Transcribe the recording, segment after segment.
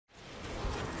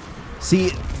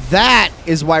See, that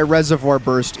is why Reservoir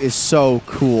Burst is so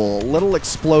cool. Little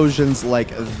explosions like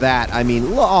that. I mean,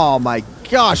 oh my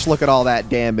gosh, look at all that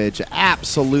damage.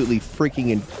 Absolutely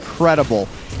freaking incredible.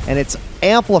 And it's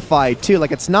amplified too.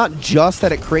 Like, it's not just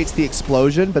that it creates the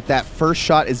explosion, but that first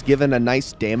shot is given a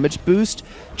nice damage boost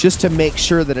just to make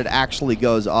sure that it actually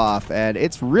goes off. And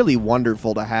it's really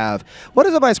wonderful to have. What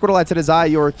is up, my Squirtleites? It is I,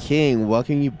 your king,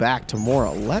 welcoming you back to more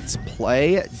Let's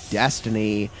Play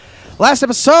Destiny. Last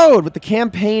episode, with the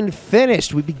campaign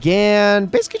finished, we began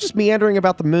basically just meandering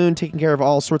about the moon, taking care of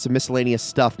all sorts of miscellaneous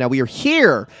stuff. Now, we are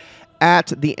here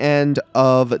at the end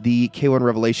of the K1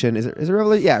 Revelation. Is it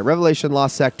Revelation? Yeah, Revelation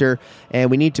Lost Sector. And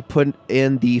we need to put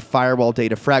in the firewall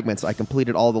data fragments. I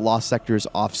completed all the lost sectors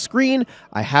off screen.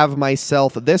 I have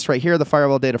myself this right here, the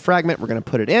firewall data fragment. We're going to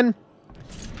put it in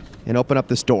and open up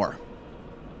this door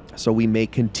so we may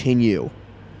continue.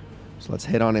 So let's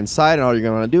head on inside, and all you're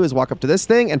going to want to do is walk up to this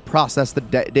thing and process the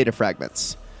data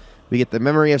fragments. We get the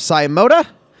memory of Saimoda.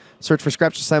 Search for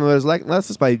scraps of Saimoda's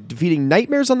likeness by defeating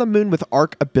nightmares on the moon with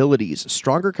arc abilities.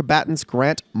 Stronger combatants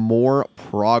grant more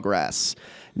progress.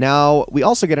 Now, we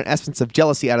also get an essence of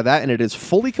jealousy out of that, and it is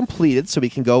fully completed, so we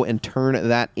can go and turn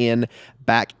that in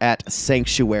back at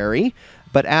Sanctuary.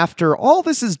 But after all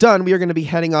this is done, we are going to be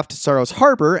heading off to Sorrow's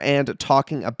Harbor and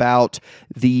talking about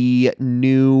the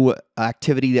new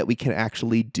activity that we can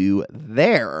actually do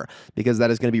there, because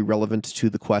that is going to be relevant to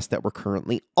the quest that we're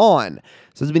currently on.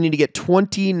 So we need to get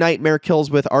 20 nightmare kills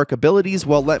with arc abilities.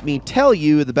 Well, let me tell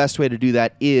you, the best way to do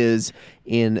that is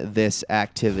in this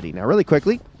activity. Now, really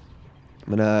quickly,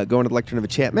 I'm going to go into the Lectern of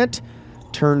Enchantment,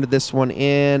 turn this one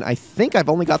in. I think I've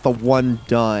only got the one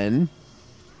done.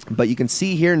 But you can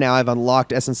see here now I've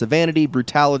unlocked Essence of Vanity,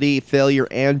 Brutality, Failure,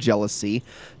 and Jealousy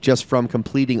just from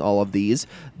completing all of these.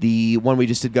 The one we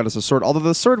just did got us a sword, although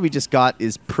the sword we just got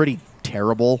is pretty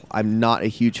terrible. I'm not a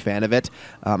huge fan of it.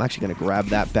 I'm actually going to grab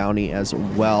that bounty as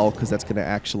well, because that's going to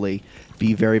actually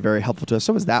be very, very helpful to us.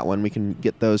 So is that one. We can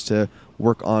get those to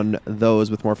work on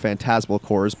those with more phantasmal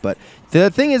cores. But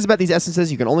the thing is about these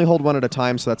essences, you can only hold one at a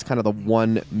time, so that's kind of the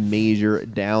one major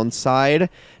downside.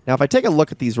 Now, if I take a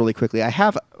look at these really quickly, I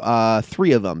have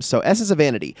 3 of them. So, Essence of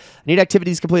Vanity. I need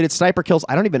activities completed. Sniper kills.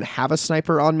 I don't even have a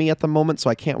sniper on me at the moment, so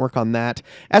I can't work on that.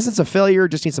 Essence of Failure.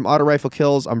 Just need some auto rifle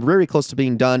kills. I'm very close to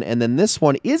being done. And then this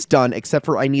one is done, except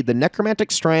for I need the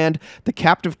Necromantic Strand, the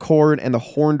Captive Cord, and the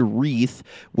Horned Wreath,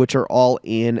 which are all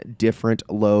in different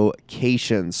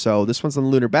locations. So, this one's in the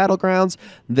Lunar Battlegrounds.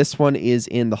 This one is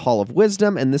in the Hall of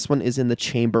Wisdom, and this one is in the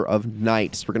Chamber of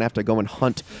Night. So, we're going to have to go and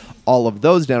hunt all of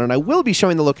those down. And I will be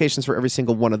showing the locations for every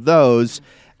single one of those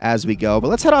as we go. But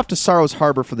let's head off to Sorrow's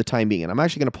Harbor for the time being. And I'm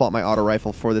actually going to pull out my auto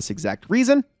rifle for this exact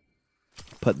reason.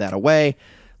 Put that away.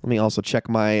 Let me also check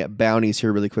my bounties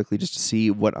here really quickly just to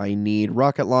see what I need.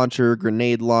 Rocket launcher,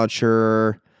 grenade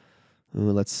launcher.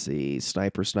 Ooh, let's see.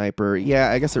 Sniper.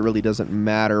 Yeah, I guess it really doesn't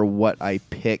matter what I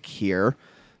pick here.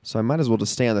 So I might as well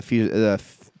just stay on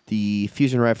the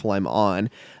fusion rifle I'm on.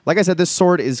 Like I said, this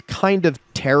sword is kind of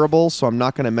terrible, so I'm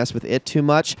not going to mess with it too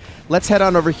much. Let's head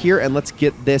on over here and let's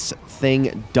get this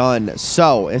thing done.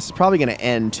 So, this is probably going to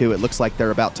end, too. It looks like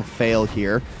they're about to fail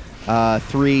here.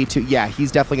 3, 2, yeah,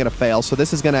 he's definitely going to fail. So,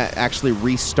 this is going to actually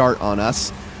restart on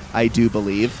us, I do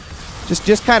believe.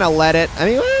 Just kind of let it. I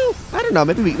mean, well, I don't know.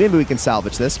 Maybe we can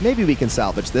salvage this. Maybe we can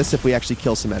salvage this if we actually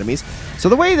kill some enemies. So,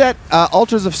 the way that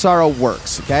Altars of Sorrow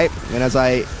works, okay, and as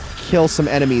I kill some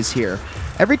enemies here.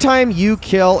 Every time you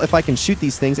kill, if I can shoot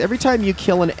these things, every time you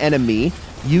kill an enemy,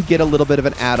 you get a little bit of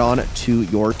an add-on to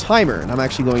your timer. And I'm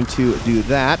actually going to do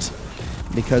that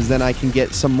because then I can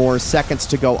get some more seconds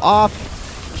to go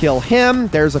off. Kill him.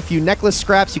 There's a few necklace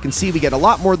scraps. You can see we get a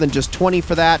lot more than just 20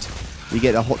 for that. We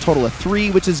get a whole total of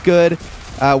 3, which is good.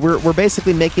 We're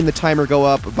basically making the timer go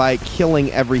up by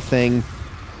killing everything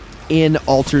in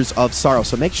Altars of Sorrow.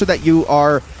 So make sure that you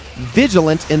are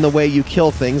vigilant in the way you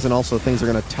kill things, and also things are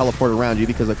going to teleport around you,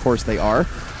 because of course they are.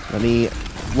 Let me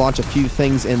launch a few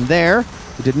things in there.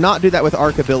 We did not do that with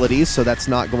arc abilities, so that's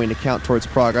not going to count towards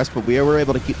progress, but we were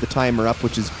able to keep the timer up,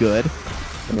 which is good.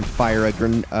 I'm going to fire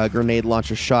a grenade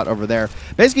launcher shot over there.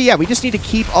 Basically, yeah, we just need to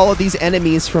keep all of these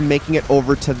enemies from making it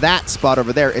over to that spot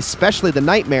over there, especially the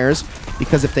nightmares,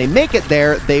 because if they make it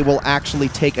there, they will actually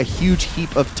take a huge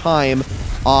heap of time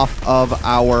off of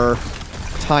our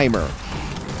timer.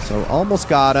 So almost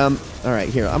got him. All right,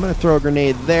 here. I'm going to throw a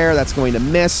grenade there. That's going to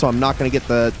miss, so I'm not going to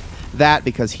get that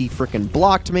because he freaking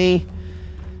blocked me.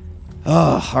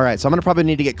 Oh, all right, so I'm going to probably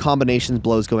need to get combination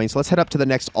blows going. So let's head up to the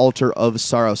next Altar of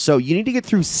Sorrow. So you need to get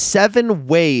through 7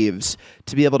 waves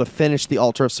to be able to finish the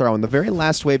Altar of Sorrow. And the very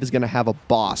last wave is going to have a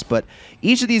boss. But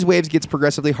each of these waves gets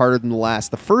progressively harder than the last.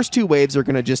 The first 2 waves are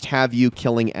going to just have you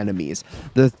killing enemies.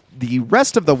 The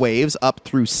rest of the waves, up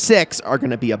through 6, are going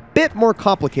to be a bit more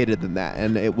complicated than that.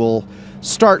 And it will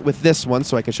start with this one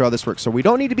so I can show how this works. So we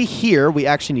don't need to be here. We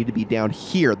actually need to be down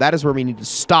here. That is where we need to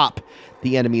stop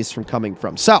the enemies from coming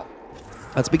from. So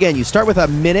let's begin. You start with a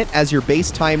minute as your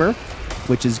base timer,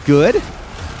 which is good.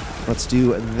 Let's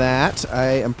do that.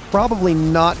 I am probably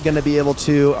not going to be able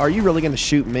to... Are you really going to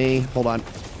shoot me? Hold on.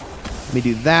 Let me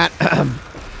do that.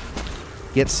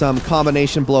 Get some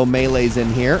combination blow melees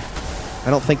in here. I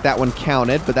don't think that one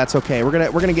counted, but that's okay. We're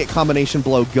gonna get combination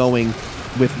blow going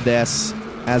with this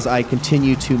as I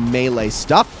continue to melee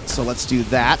stuff. So let's do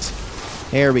that.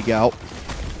 There we go.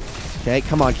 Okay,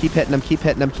 come on. Keep hitting them. Keep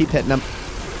hitting them. Keep hitting them.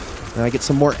 And I get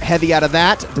some more heavy out of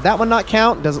that. Did that one not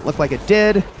count? Doesn't look like it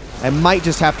did. I might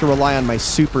just have to rely on my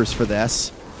supers for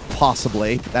this.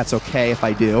 Possibly. That's okay if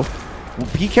I do.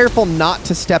 Be careful not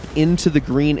to step into the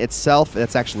green itself.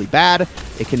 That's actually bad.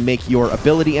 It can make your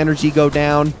ability energy go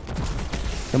down.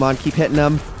 Come on, keep hitting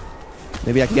them.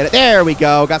 Maybe I can get it. There we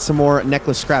go. Got some more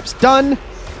necklace scraps done.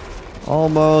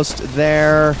 Almost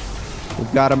there.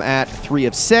 We've got him at 3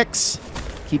 of 6.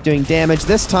 Keep doing damage.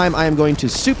 This time I am going to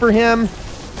super him.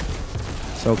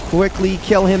 So quickly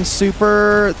kill him,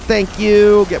 super. Thank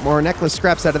you. Get more necklace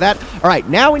scraps out of that. All right,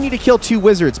 now we need to kill 2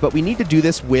 wizards, but we need to do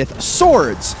this with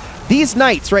swords. These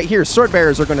knights right here, sword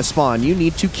bearers, are going to spawn. You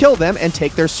need to kill them and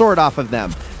take their sword off of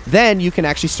them. Then you can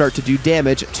actually start to do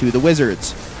damage to the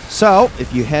wizards. So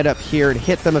if you head up here and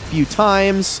hit them a few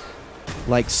times,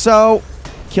 like so,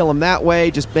 kill them that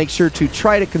way. Just make sure to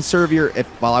try to conserve your...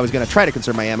 Well, I was going to try to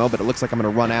conserve my ammo, but it looks like I'm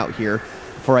going to run out here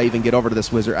before I even get over to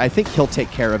this wizard. I think he'll take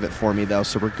care of it for me, though,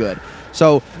 so we're good.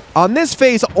 So on this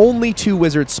phase, only 2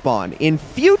 wizards spawn. In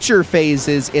future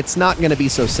phases, it's not going to be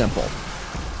so simple.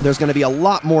 There's going to be a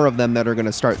lot more of them that are going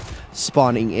to start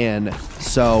spawning in,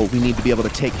 so we need to be able to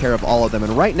take care of all of them.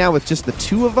 And right now, with just the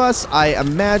 2 of us, I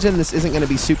imagine this isn't going to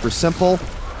be super simple,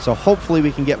 so hopefully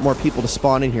we can get more people to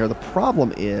spawn in here. The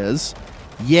problem is...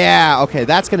 Yeah, okay,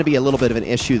 that's going to be a little bit of an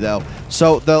issue, though.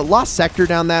 So the Lost Sector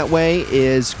down that way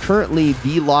is currently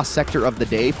the Lost Sector of the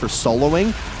day for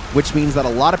soloing, which means that a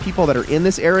lot of people that are in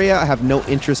this area have no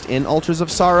interest in Altars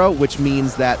of Sorrow, which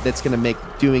means that that's going to make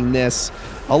doing this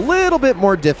a little bit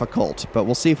more difficult. But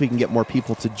we'll see if we can get more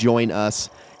people to join us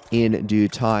in due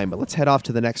time. But let's head off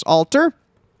to the next altar.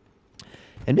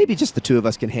 And maybe just the 2 of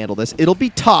us can handle this. It'll be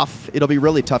tough. It'll be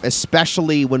really tough,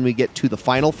 especially when we get to the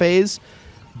final phase.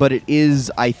 But it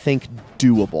is, I think,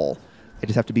 doable. I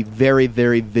just have to be very,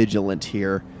 very vigilant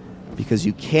here, because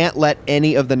you can't let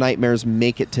any of the nightmares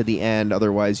make it to the end,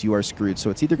 otherwise you are screwed. So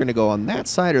it's either going to go on that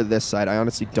side or this side. I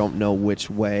honestly don't know which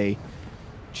way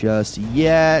just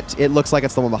yet. It looks like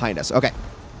it's the one behind us. Okay,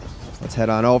 let's head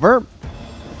on over.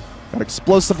 Got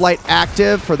Explosive Light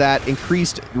active for that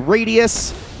increased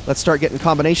radius. Let's start getting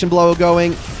combination blow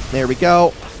going. There we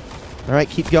go. All right,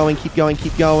 keep going, keep going,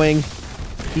 keep going.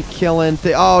 Keep killing.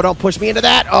 Oh, don't push me into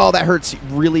that. Oh, that hurts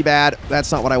really bad.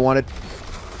 That's not what I wanted.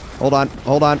 Hold on.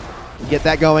 Hold on. Get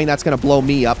that going. That's going to blow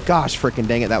me up. Gosh, freaking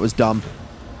dang it. That was dumb.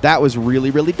 That was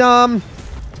really, really dumb.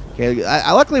 Okay.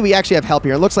 Luckily, we actually have help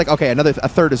here. It looks like, okay, a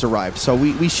third has arrived. So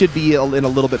we should be in a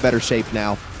little bit better shape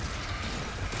now.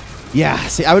 Yeah,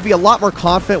 see, I would be a lot more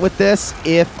confident with this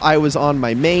if I was on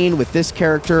my main with this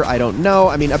character. I don't know.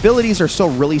 I mean, abilities are still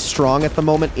really strong at the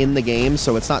moment in the game,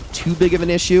 so it's not too big of an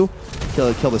issue.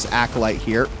 Kill this Acolyte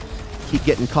here. Keep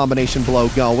getting combination blow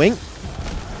going.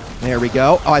 There we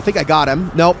go. Oh, I think I got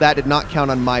him. Nope, that did not count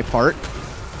on my part.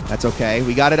 That's okay.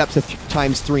 We got it up to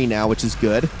 ×3 now, which is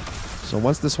good. So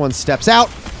once this one steps out,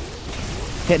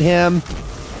 hit him.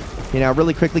 You know,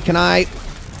 really quickly, can I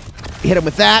hit him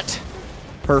with that?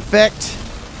 Perfect.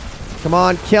 Come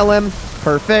on, kill him.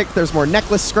 Perfect. There's more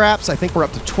necklace scraps. I think we're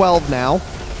up to 12 now.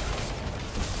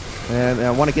 And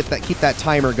I want to keep that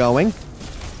timer going.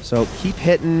 So keep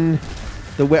hitting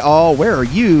the way. Oh, where are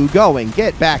you going?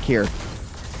 Get back here.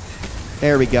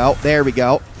 There we go. There we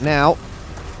go. Now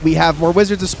we have more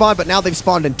wizards to spawn, but now they've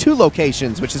spawned in 2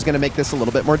 locations, which is going to make this a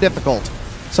little bit more difficult.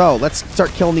 So let's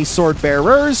start killing these sword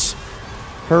bearers.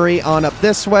 Hurry on up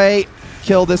this way.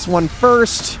 Kill this one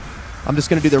first. I'm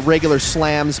just going to do the regular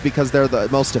slams because they're the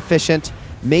most efficient.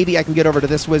 Maybe I can get over to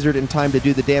this wizard in time to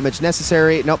do the damage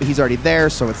necessary. Nope, he's already there,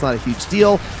 so it's not a huge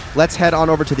deal. Let's head on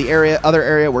over to the other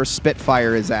area where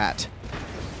Spitfire is at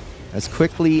as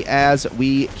quickly as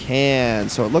we can.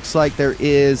 So it looks like there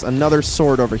is another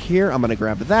sword over here. I'm going to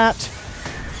grab that.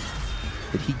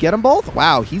 Did he get them both?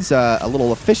 Wow, he's a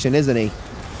little efficient, isn't he?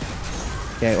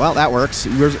 Okay, well, that works.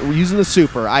 We're using the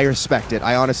super. I respect it.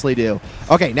 I honestly do.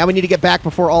 Okay, now we need to get back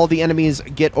before all the enemies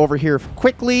get over here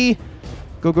quickly.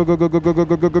 Go, go, go, go, go, go, go,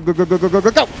 go, go, go, go, go, go, go,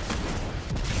 go, go.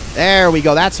 There we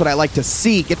go. That's what I like to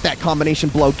see. Get that combination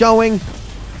blow going.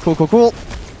 Cool, cool, cool.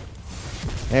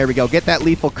 There we go. Get that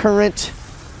lethal current.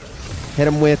 Hit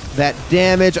him with that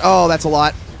damage. Oh, that's a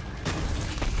lot.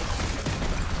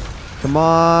 Come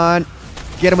on.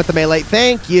 Get him with the melee.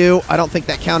 Thank you. I don't think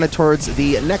that counted towards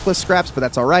the necklace scraps, but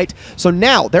that's all right. So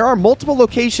now, there are multiple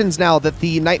locations now that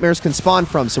the nightmares can spawn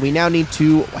from, so we now need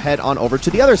to head on over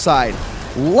to the other side.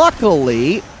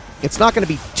 Luckily, it's not going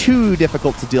to be too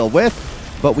difficult to deal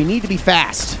with, but we need to be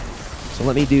fast. So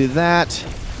let me do that.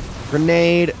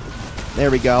 Grenade.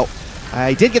 There we go.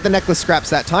 I did get the necklace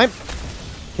scraps that time.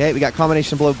 Okay, we got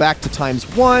combination blow back to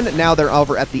 ×1. Now they're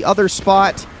over at the other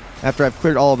spot. After I've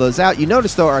cleared all of those out. You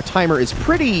notice, though, our timer is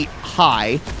pretty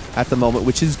high at the moment,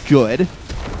 which is good.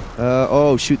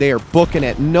 Oh, shoot, they are booking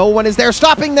it. No one is there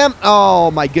stopping them.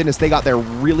 Oh, my goodness, they got there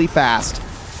really fast.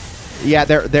 Yeah,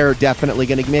 they're definitely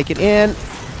going to make it in.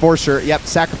 For sure. Yep,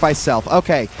 sacrifice self.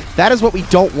 Okay, that is what we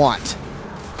don't want.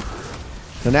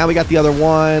 So now we got the other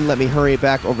one. Let me hurry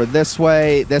back over this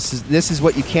way. This is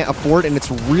what you can't afford, and it's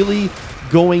really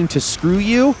going to screw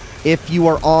you if you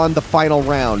are on the final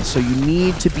round. So you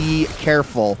need to be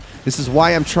careful. This is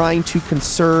why I'm trying to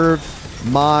conserve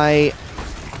my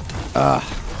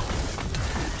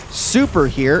super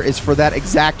here, is for that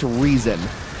exact reason.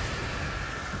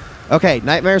 Okay,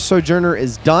 Nightmare Sojourner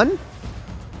is done.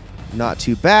 Not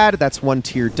too bad. That's one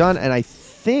tier done. And I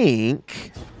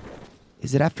think...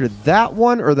 Is it after that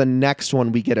one or the next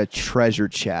one we get a treasure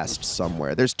chest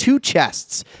somewhere? There's 2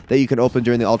 chests that you can open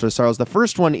during the Altar of Sorrows. The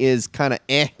first one is kind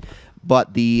of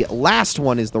but the last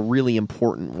one is the really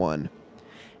important one.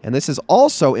 And this is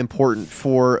also important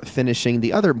for finishing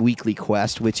the other weekly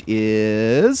quest, which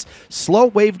is Slow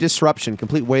Wave Disruption.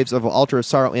 Complete waves of Altar of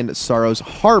Sorrow and Sorrow's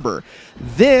Harbor.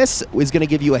 This is going to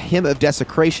give you a Hymn of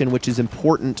Desecration, which is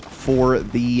important for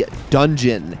the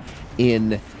dungeon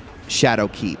in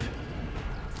Shadowkeep.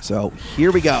 So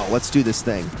here we go. Let's do this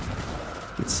thing.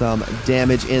 Get some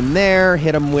damage in there.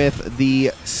 Hit him with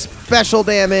the special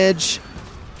damage.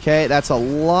 Okay, that's a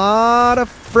lot of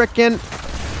frickin'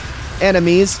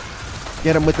 enemies.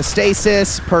 Get him with the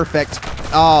stasis. Perfect.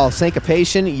 Oh,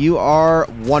 Syncopation, you are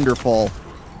wonderful.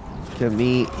 Let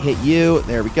me hit you.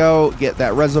 There we go. Get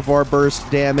that reservoir burst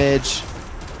damage.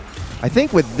 I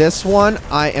think with this one,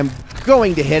 I am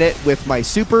going to hit it with my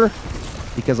super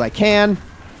because I can.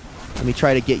 Let me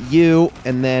try to get you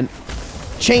and then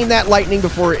chain that lightning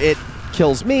before it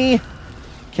kills me.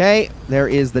 Okay, there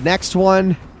is the next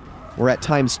one. We're at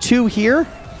 ×2 here.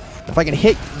 If I can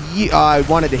hit you, I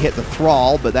wanted to hit the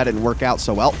Thrall, but that didn't work out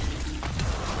so well.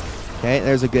 Okay,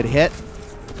 there's a good hit.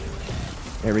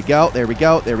 There we go, there we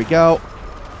go, there we go.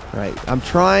 All right, I'm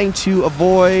trying to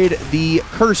avoid the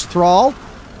Cursed Thrall.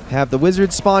 Have the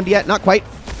wizard spawned yet? Not quite.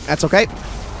 That's okay.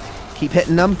 Keep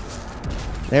hitting them.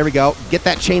 There we go. Get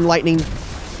that chain lightning.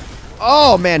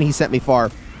 Oh, man, he sent me far.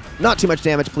 Not too much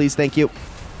damage, please. Thank you.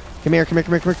 Come here, come here,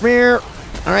 come here, come here, come here.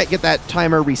 All right, get that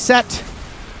timer reset.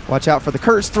 Watch out for the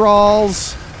Cursed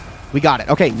Thralls. We got it.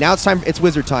 Okay, now it's time. It's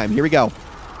wizard time. Here we go.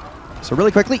 So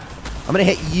really quickly, I'm going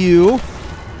to hit you.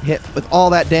 Hit with all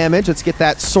that damage. Let's get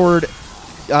that sword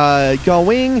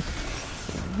going.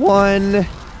 1,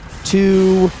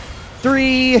 2,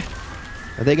 3.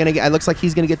 Are they going to get... It looks like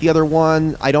he's going to get the other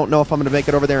one. I don't know if I'm going to make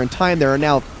it over there in time. There are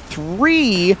now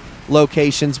 3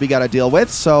 locations we got to deal with.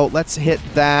 So let's hit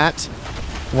that.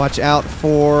 Watch out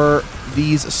for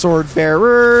these sword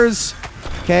bearers.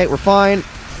 Okay, we're fine.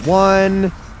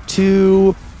 1,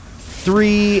 2,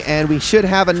 3. And we should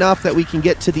have enough that we can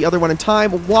get to the other one in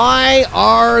time. Why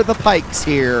are the pikes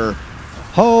here?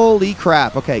 Holy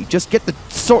crap. Okay, just get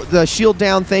the shield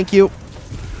down. Thank you.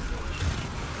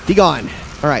 Be gone.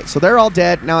 All right, so they're all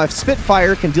dead. Now, if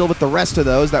Spitfire can deal with the rest of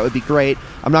those, that would be great.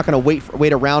 I'm not going to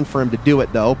wait around for him to do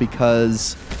it, though,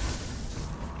 because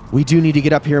we do need to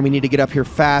get up here, and we need to get up here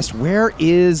fast. Where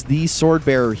is the sword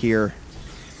bearer here?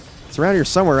 It's around here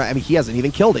somewhere. I mean, he hasn't even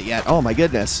killed it yet. Oh, my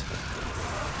goodness.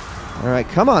 All right,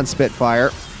 come on, Spitfire.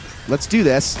 Let's do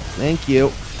this. Thank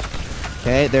you.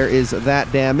 Okay, there is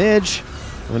that damage.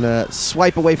 I'm going to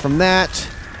swipe away from that.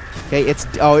 Okay, it's...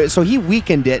 Oh, so he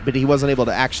weakened it, but he wasn't able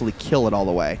to actually kill it all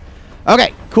the way.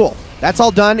 Okay, cool. That's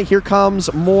all done. Here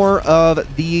comes more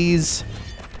of these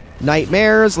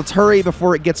nightmares. Let's hurry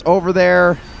before it gets over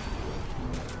there.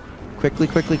 Quickly,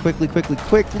 quickly, quickly, quickly,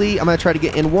 quickly. I'm going to try to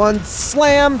get in one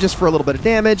slam just for a little bit of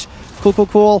damage. Cool, cool,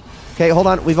 cool. Okay, hold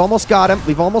on. We've almost got him.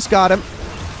 We've almost got him.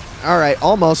 All right,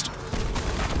 almost.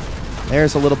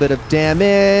 There's a little bit of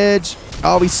damage.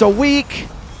 Oh, he's so weak.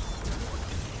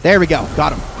 There we go.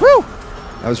 Got him. Whew!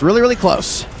 That was really, really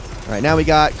close. All right, now we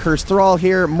got Cursed Thrall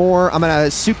here. More. I'm going to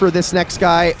super this next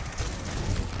guy.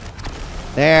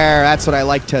 There. That's what I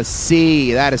like to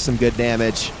see. That is some good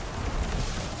damage.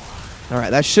 All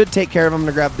right, that should take care of him. I'm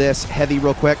going to grab this heavy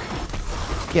real quick.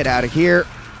 Get out of here.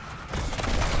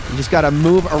 You just got to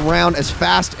move around as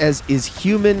fast as is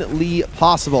humanly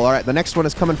possible. All right, the next one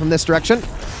is coming from this direction.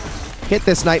 Hit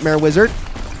this Nightmare Wizard.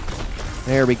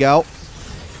 There we go.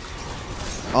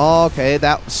 Okay,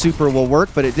 that super will work,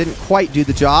 but it didn't quite do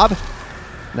the job.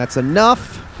 That's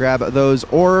enough. Grab those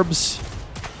orbs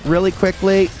really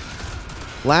quickly.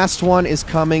 Last one is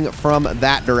coming from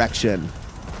that direction.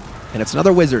 And it's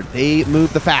another wizard. They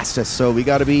move the fastest, so we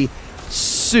got to be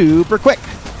super quick.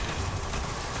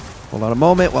 Hold on a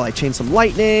moment while I chain some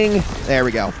lightning. There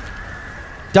we go.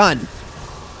 Done.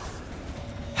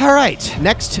 All right,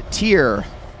 next tier.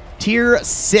 Tier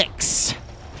 6.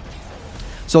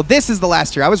 So this is the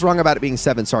last tier. I was wrong about it being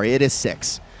 7. Sorry, it is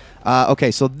 6.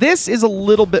 Okay, so this is a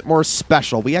little bit more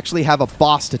special. We actually have a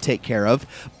boss to take care of,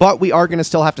 but we are going to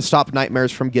still have to stop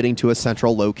nightmares from getting to a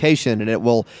central location, and it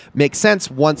will make sense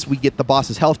once we get the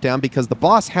boss's health down, because the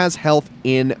boss has health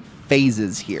in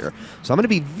phases here. So I'm going to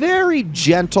be very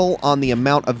gentle on the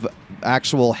amount of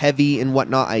actual heavy and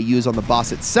whatnot I use on the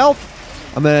boss itself.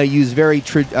 I'm going to use very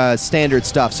standard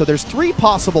stuff. So there's 3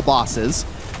 possible bosses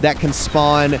that can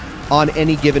spawn on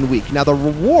any given week. Now, the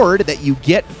reward that you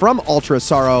get from Ultra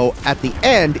Sorrow at the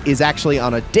end is actually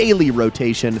on a daily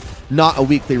rotation, not a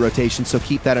weekly rotation, so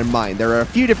keep that in mind. There are a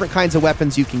few different kinds of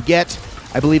weapons you can get.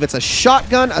 I believe it's a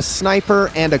shotgun, a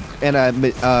sniper, and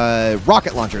a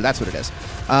rocket launcher. That's what it is.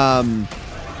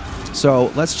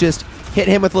 So let's just hit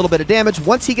him with a little bit of damage.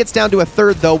 Once he gets down to a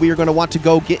 3rd, though, we are going to want to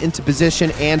go get into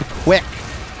position and quick,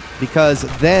 because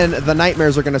then the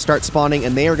nightmares are going to start spawning,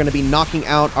 and they are going to be knocking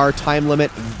out our time limit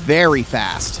very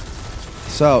fast.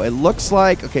 So it looks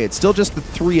like, okay, it's still just the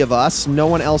 3 of us. No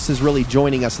one else is really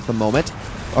joining us at the moment.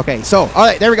 Okay, so, all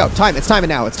right, there we go. Time. It's time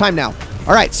now. It's time now.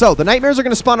 All right, so the nightmares are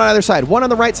going to spawn on either side. One on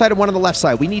the right side and one on the left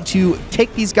side. We need to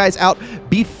take these guys out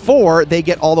before they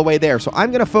get all the way there. So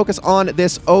I'm going to focus on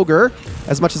this ogre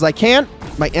as much as I can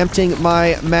by emptying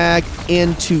my mag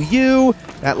into you.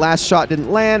 That last shot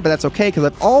didn't land, but that's okay because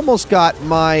I've almost got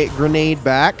my grenade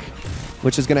back,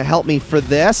 which is going to help me for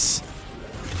this.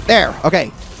 There.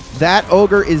 Okay. That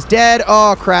ogre is dead.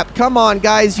 Oh, crap. Come on,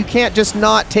 guys. You can't just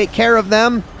not take care of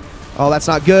them. Oh, that's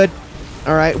not good.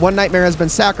 All right. One nightmare has been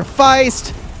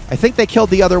sacrificed. I think they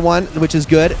killed the other one, which is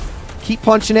good. Keep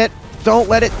punching it. Don't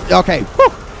let it. Okay.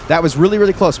 Whew. That was really,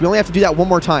 really close. We only have to do that one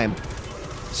more time.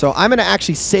 So I'm going to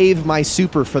actually save my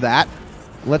super for that.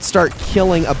 Let's start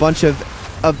killing a bunch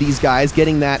of these guys,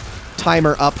 getting that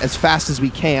timer up as fast as we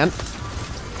can.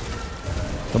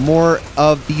 The more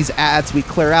of these ads we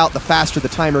clear out, the faster the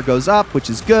timer goes up, which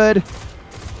is good.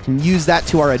 Can use that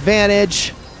to our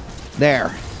advantage. There.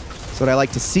 That's what I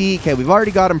like to see. Okay, we've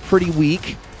already got them pretty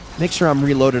weak. Make sure I'm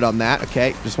reloaded on that.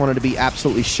 Okay, just wanted to be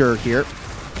absolutely sure here.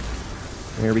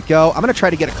 There we go. I'm going to try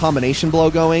to get a combination blow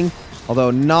going,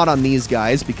 although not on these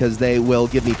guys because they will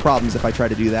give me problems if I try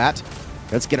to do that.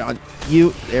 Let's get on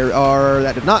you. There are...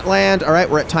 That did not land. All right,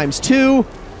 we're at ×2.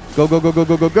 Go, go, go, go,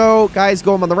 go, go, go. Guys,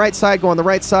 go on the right side. Go on the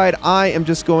right side. I am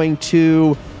just going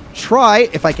to try,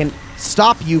 if I can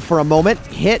stop you for a moment,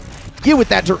 hit you with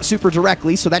that super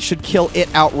directly, so that should kill it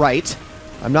outright.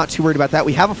 I'm not too worried about that.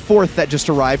 We have a 4th that just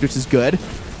arrived, which is good.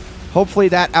 Hopefully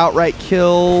that outright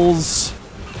kills...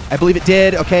 I believe it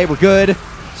did. Okay, we're good.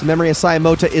 So Memory of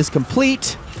Sayamota is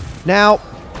complete. Now...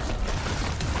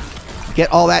 Get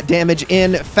all that damage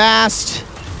in fast.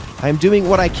 I'm doing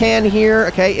what I can here.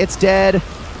 Okay, it's dead.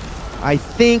 I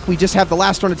think we just have the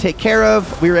last one to take care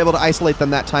of. We were able to isolate them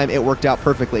that time. It worked out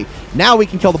perfectly. Now we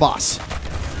can kill the boss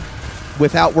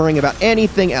without worrying about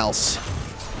anything else.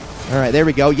 All right, there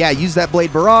we go. Yeah, use that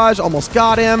Blade Barrage. Almost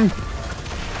got him.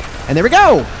 And there we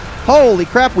go. Holy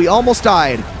crap, we almost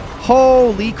died.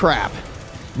 Holy crap.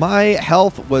 My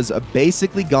health was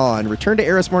basically gone. Return to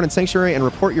Erismorn and Sanctuary and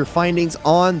report your findings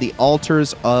on the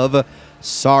Altars of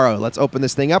Sorrow. Let's open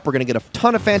this thing up. We're going to get a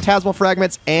ton of Phantasmal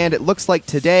Fragments, and it looks like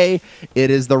today it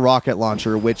is the Rocket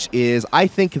Launcher, which is, I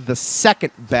think, the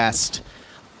second best.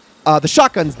 The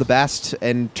shotgun's the best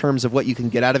in terms of what you can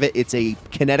get out of it. It's a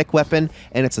kinetic weapon,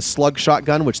 and it's a slug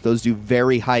shotgun, which those do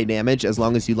very high damage as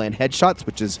long as you land headshots,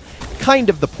 which is kind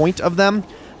of the point of them.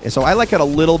 So I like it a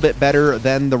little bit better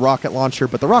than the rocket launcher,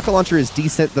 but the rocket launcher is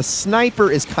decent. The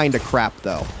sniper is kind of crap,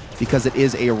 though, because it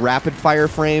is a rapid fire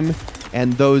frame,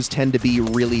 and those tend to be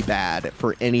really bad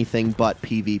for anything but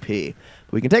PvP.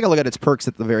 We can take a look at its perks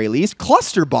at the very least.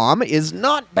 Cluster Bomb is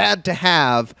not bad to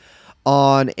have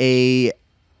on an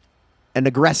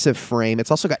aggressive frame.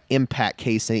 It's also got impact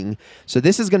casing. So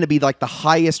this is going to be like the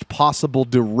highest possible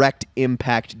direct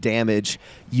impact damage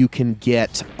you can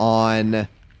get on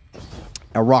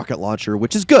a rocket launcher,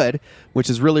 which is good, which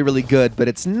is really, really good, but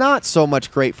it's not so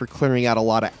much great for clearing out a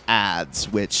lot of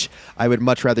ads, which I would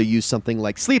much rather use something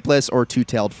like Sleepless or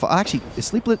Two-Tailed Fox. Actually, is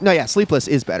Sleepless? No, yeah, Sleepless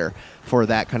is better for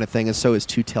that kind of thing, and so is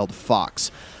Two-Tailed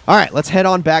Fox. All right, let's head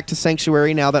on back to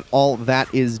Sanctuary now that all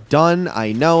that is done.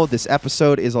 I know this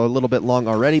episode is a little bit long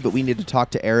already, but we need to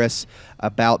talk to Eris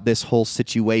about this whole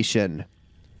situation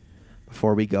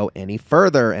before we go any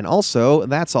further. And also,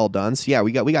 that's all done. So yeah,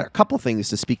 we got a couple things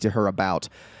to speak to her about.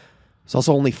 It's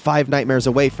also only 5 nightmares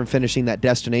away from finishing that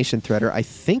destination threader. I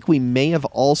think we may have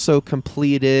also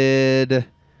completed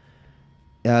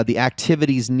the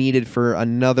activities needed for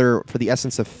the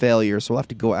Essence of Failure, so we'll have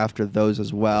to go after those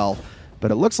as well.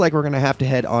 But it looks like we're going to have to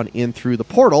head on in through the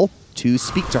portal to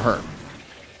speak to her.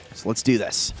 So let's do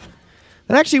this.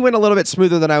 It actually went a little bit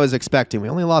smoother than I was expecting. We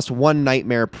only lost 1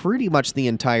 nightmare pretty much the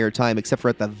entire time, except for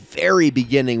at the very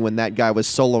beginning when that guy was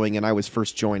soloing and I was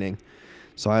first joining.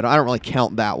 So I don't really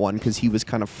count that one because he was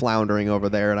kind of floundering over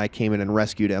there and I came in and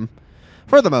rescued him.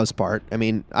 For the most part. I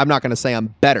mean, I'm not going to say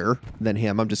I'm better than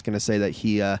him. I'm just going to say that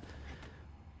he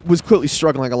was clearly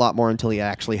struggling a lot more until he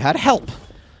actually had help.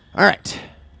 All right.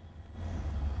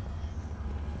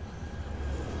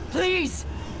 Please,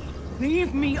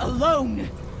 leave me alone.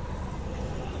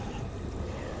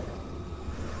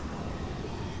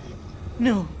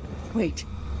 No, wait.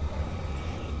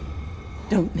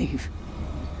 Don't leave.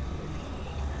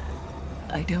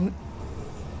 I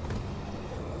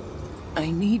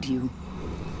need you.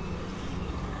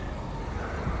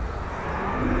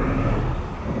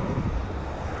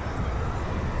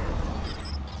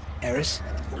 Eris,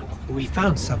 we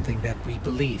found something that we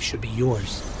believe should be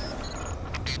yours.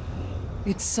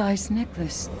 It's Sai's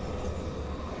necklace.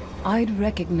 I'd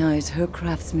recognize her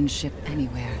craftsmanship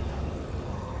anywhere.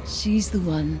 She's the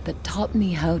one that taught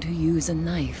me how to use a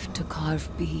knife to carve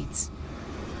beads.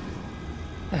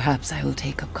 Perhaps I will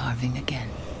take up carving again.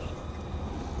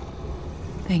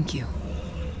 Thank you.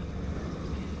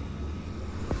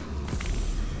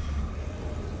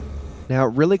 Now,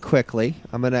 really quickly,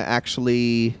 I'm going to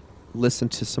actually listen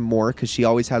to some more because she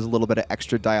always has a little bit of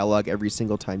extra dialogue every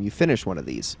single time you finish one of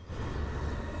these.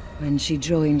 When she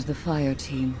joined the fire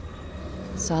team,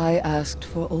 Sai asked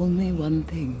for only one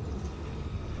thing.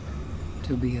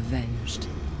 To be avenged.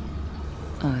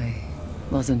 I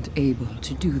wasn't able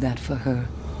to do that for her,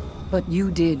 but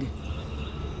you did.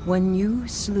 When you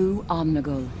slew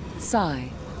Omnigul, Sai,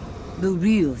 the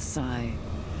real Sai,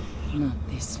 not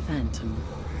this phantom,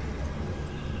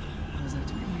 was at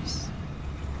peace.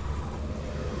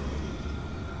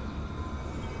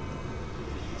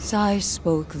 Sai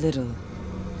spoke little,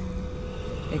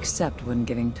 except when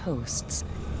giving toasts.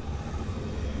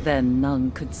 Then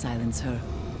none could silence her.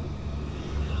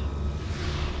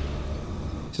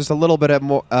 Just a little bit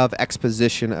of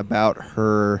exposition about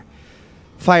her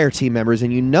fire team members,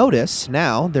 and you notice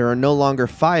now there are no longer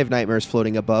 5 nightmares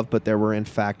floating above, but there were in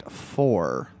fact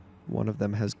 4. One of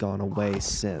them has gone away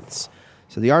since.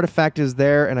 So the artifact is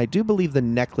there, and I do believe the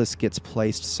necklace gets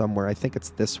placed somewhere. I think it's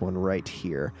this one right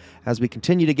here. As we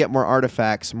continue to get more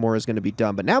artifacts, more is going to be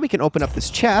done. But now we can open up this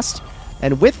chest,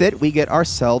 and with it, we get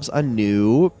ourselves a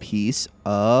new piece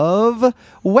of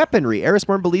weaponry.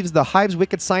 Erisborn believes the Hive's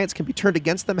wicked science can be turned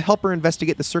against them. Help her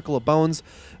investigate the Circle of Bones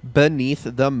beneath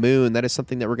the moon. That is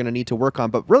something that we're going to need to work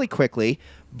on. But really quickly,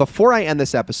 before I end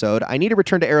this episode, I need to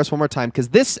return to Eris one more time, because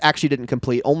this actually didn't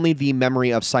complete. Only the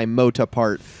Memory of Saimota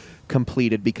part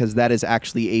completed, because that is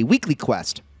actually a weekly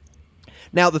quest.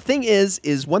 Now, the thing is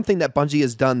one thing that Bungie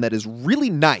has done that is really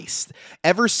nice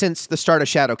ever since the start of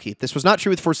Shadowkeep. This was not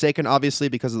true with Forsaken, obviously,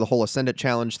 because of the whole Ascendant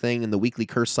Challenge thing and the weekly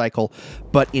curse cycle.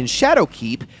 But in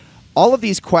Shadowkeep, all of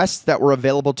these quests that were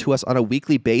available to us on a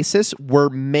weekly basis were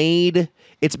made.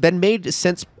 It's been made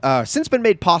since been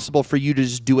made possible for you to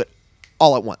just do it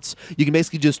all at once. You can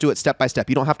basically just do it step by step.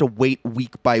 You don't have to wait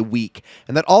week by week.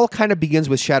 And that all kind of begins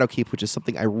with Shadowkeep, which is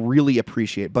something I really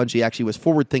appreciate. Bungie actually was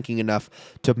forward-thinking enough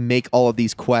to make all of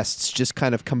these quests just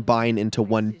kind of combine into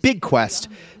one big quest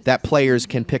that players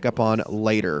can pick up on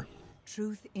later.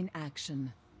 Truth in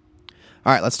action.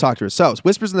 All right, let's talk to her. So,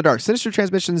 Whispers in the Dark. Sinister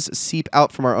transmissions seep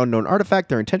out from our unknown artifact.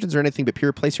 Their intentions are anything but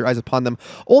pure. Place your eyes upon them.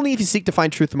 Only if you seek to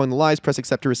find truth among the lies. Press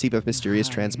accept to receive a mysterious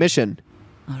transmission.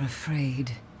 Are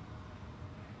afraid.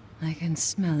 I can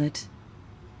smell it.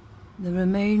 The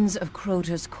remains of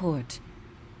Crota's court.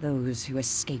 Those who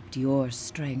escaped your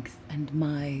strength and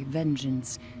my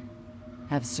vengeance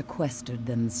have sequestered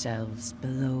themselves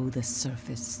below the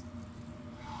surface.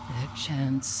 Their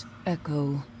chants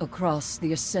echo across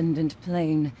the Ascendant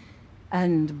Plane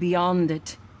and beyond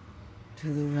it to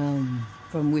the realm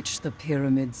from which the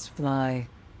pyramids fly.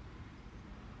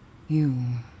 You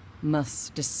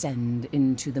must descend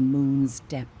into the moon's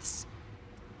depths.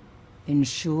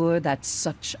 Ensure that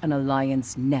such an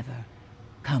alliance never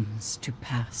comes to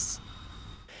pass.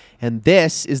 And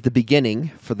this is the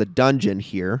beginning for the dungeon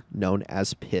here, known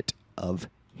as Pit of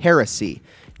Heresy.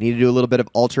 You need to do a little bit of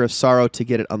Altar of Sorrow to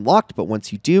get it unlocked, but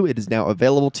once you do, it is now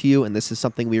available to you, and this is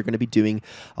something we are going to be doing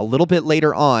a little bit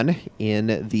later on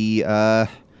in the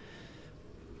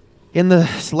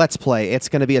Let's Play. It's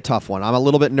going to be a tough one. I'm a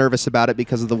little bit nervous about it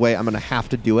because of the way I'm going to have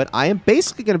to do it. I am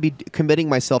basically going to be committing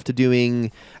myself to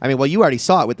doing... I mean, well, you already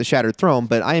saw it with the Shattered Throne,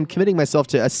 but I am committing myself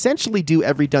to essentially do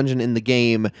every dungeon in the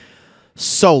game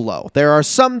solo. There are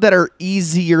some that are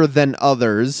easier than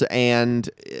others, and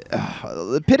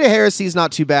Pit of Heresy is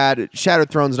not too bad. Shattered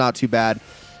Throne's not too bad,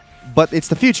 but it's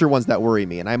the future ones that worry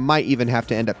me, and I might even have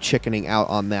to end up chickening out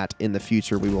on that in the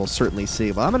future. We will certainly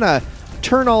see. But I'm going to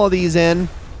turn all of these in.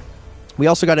 We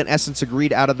also got an Essence of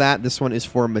Greed out of that. This one is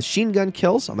for machine gun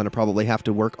kills. I'm going to probably have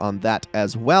to work on that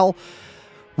as well.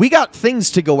 We got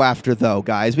things to go after, though,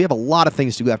 guys. We have a lot of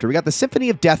things to go after. We got the Symphony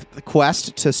of Death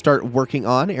quest to start working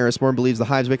on. Erisborn believes the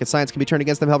Hive's wicked science can be turned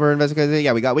against them. Help her investigate.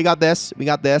 Yeah, we got this. We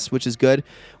got this, which is good.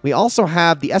 We also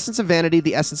have the Essence of Vanity,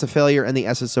 the Essence of Failure, and the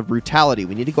Essence of Brutality.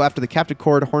 We need to go after the Captive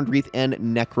Cord, Horned Wreath, and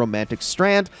Necromantic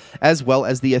Strand, as well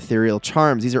as the Ethereal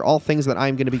Charms. These are all things that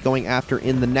I'm going to be going after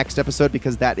in the next episode,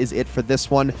 because that is it for this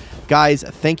one. Guys,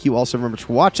 thank you all so very much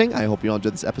for watching. I hope you all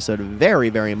enjoyed this episode very,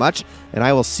 very much, and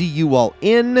I will see you all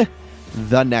in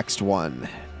the next one.